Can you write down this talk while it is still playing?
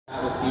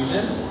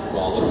fusion,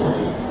 ball of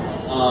three.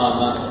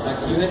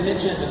 You had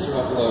mentioned, Mr.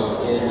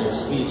 Ruffalo, in your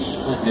speech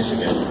on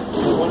Michigan.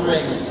 I was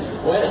wondering,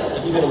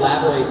 if you could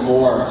elaborate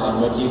more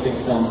on what do you think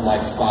films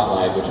like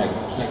Spotlight, which I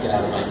can't get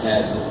out of my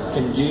head,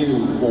 can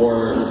do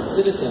for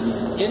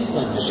citizens in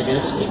Flint, Michigan,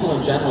 and just people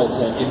in general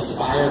to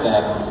inspire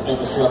them,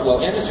 Mr.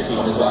 Ruffalo and Mr.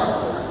 Keaton as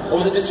well. Or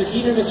was it Mr.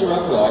 Keaton or Mr.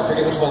 Ruffalo? I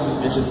forget which one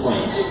mentioned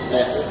Flint.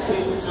 Yes.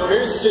 So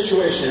here's the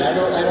situation. I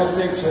don't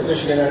think Flint,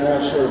 Michigan, I'm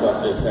not sure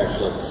about this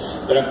actually,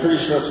 but I'm pretty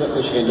sure Flint,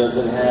 Michigan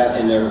doesn't have,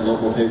 and their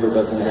local paper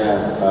doesn't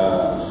have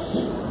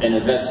an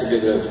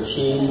investigative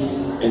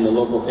team in the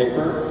local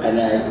paper, and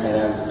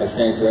I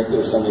stand corrected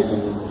if somebody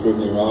can prove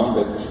me wrong,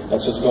 but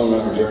that's what's going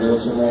on in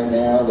journalism right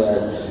now,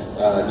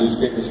 that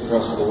newspapers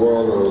across the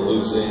world are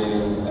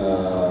losing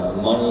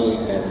money,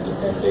 and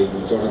they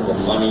don't have the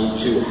money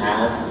to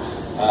have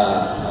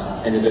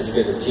an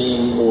investigative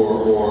team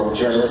or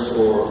journalists,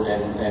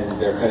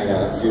 and they're cutting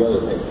out a few other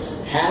things.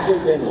 Had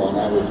there been one,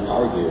 I would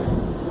argue,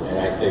 and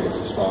I think it's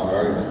a strong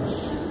argument,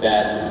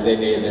 that they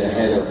may have been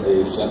ahead of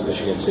the Flint,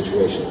 Michigan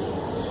situation.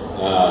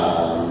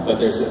 But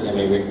there's, I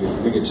mean,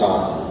 we could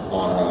talk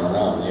on and on and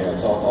on.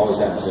 It's always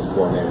happens in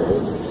poor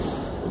neighborhoods,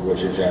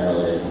 which are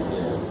generally,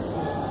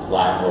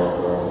 black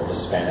or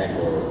Hispanic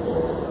or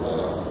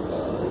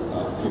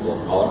people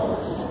of color.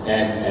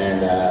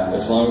 And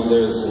as long as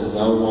there's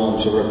no one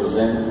to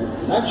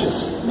represent, not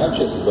just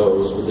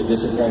those, but the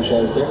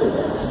disenfranchised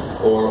everywhere,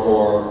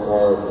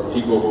 or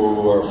people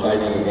who are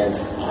fighting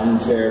against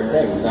unfair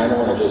things. I don't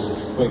want to just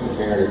point the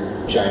finger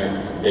at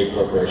giant big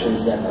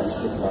corporations.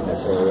 That's not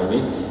necessarily what I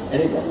mean.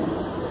 Anybody.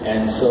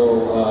 And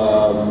so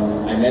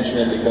I mention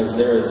it because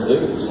there are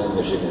zoos in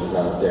Michigan's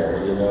out there.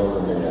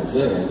 Maybe not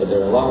zillion, but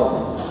there are a lot of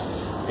them.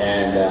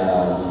 And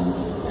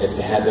if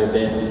had there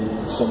been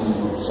a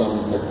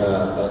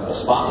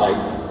spotlight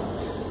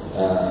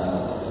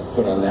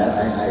put on that,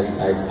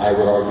 I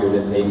would argue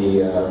that maybe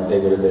they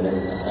would have been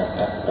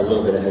a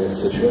little bit ahead of the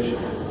situation.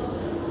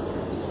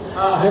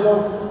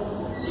 Hello.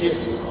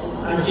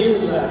 I'm here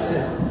with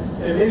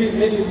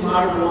maybe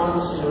Mark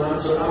wants to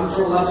answer. I'm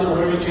from Latin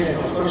America, and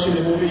of course in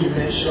the movie you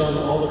mentioned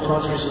all the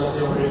countries in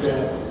Latin America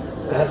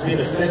that has been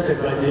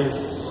affected by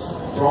this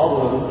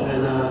problem,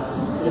 and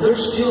but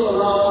there's still a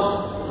lot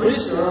of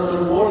prisoners that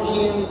are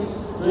working,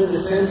 doing the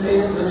same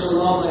thing. There's a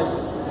lot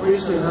of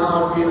prisoners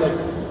now being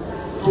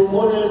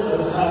promoted.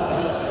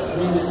 I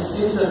mean, it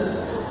seems that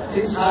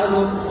things are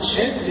not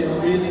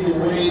changing really the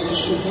way it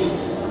should be.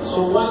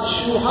 So what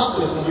should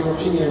happen, in your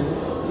opinion,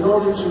 in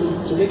order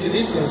to make a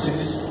difference in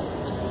this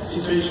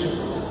situation?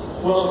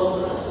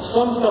 Well,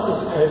 some stuff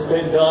has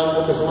been done,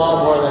 but there's a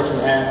lot more that can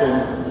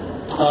happen.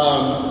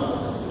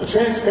 The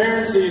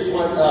transparency is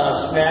what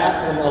SNAP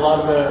and a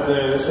lot of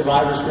the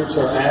survivors groups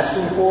are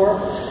asking for.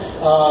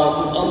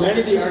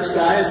 Many of the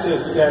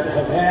archdioceses that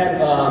have had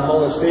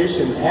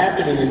molestations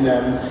happening in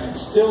them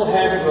still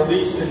haven't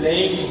released the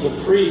names of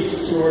the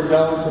priests who are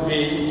known to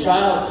be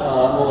child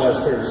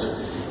molesters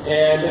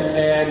and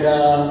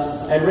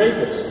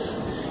rapists.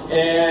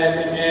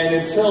 And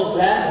until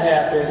that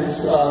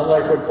happens,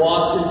 like what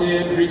Boston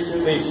did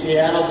recently,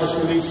 Seattle just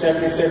released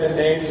 77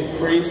 names of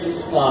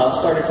priests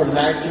starting from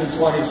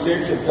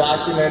 1926 of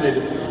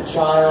documented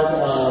child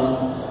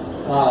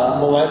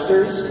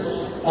molesters.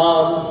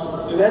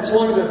 That's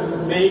one of the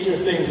major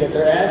things that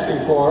they're asking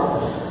for.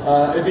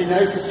 It'd be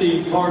nice to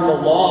see Cardinal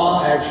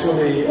Law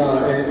actually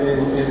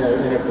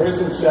in a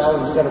prison cell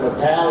instead of a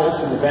palace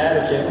in the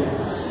Vatican.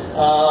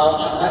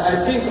 I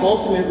think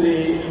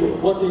ultimately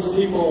what these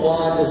people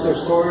want is their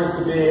stories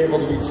to be able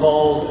to be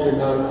told in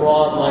the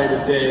broad light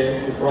of day,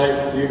 the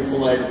bright, beautiful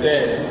light of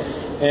day.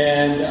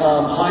 And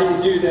how you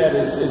do that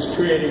is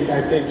creating,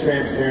 I think,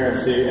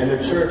 transparency. And the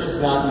church is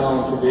not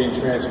known for being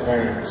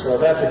transparent. So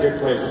that's a good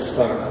place to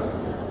start.